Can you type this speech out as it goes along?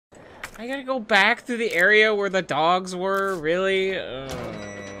I gotta go back through the area where the dogs were? Really?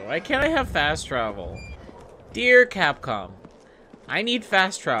 Why can't I have fast travel? Dear Capcom, I need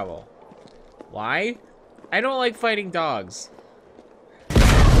fast travel. Why? I don't like fighting dogs.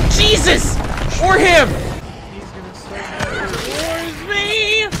 Jesus! Or him! He's gonna start towards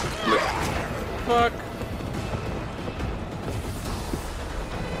me! Fuck.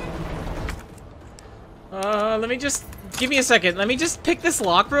 Let me just... Give me a second. Let me just pick this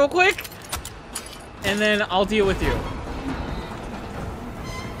lock real quick. And then I'll deal with you.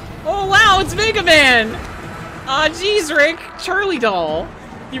 Oh, wow, it's Mega Man! Aw, jeez, Rick. Charlie doll.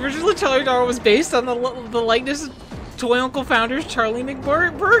 The original Charlie doll was based on the likeness of Toy Uncle founders Charlie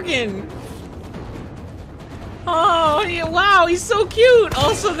McBurgan. Oh, yeah, wow, he's so cute.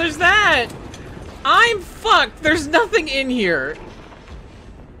 Also, there's that. I'm fucked. There's nothing in here.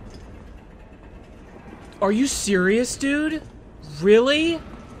 Are you serious, dude? Really?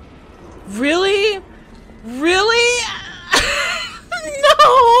 Really? Really?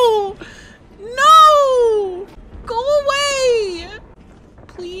 No! No! Go away!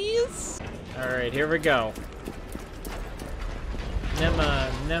 Please? Alright, here we go.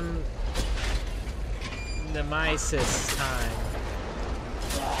 Nemesis time.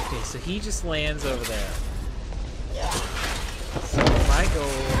 Okay, so he just lands over there. So if I go...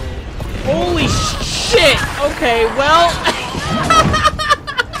 Holy shit! Okay, well...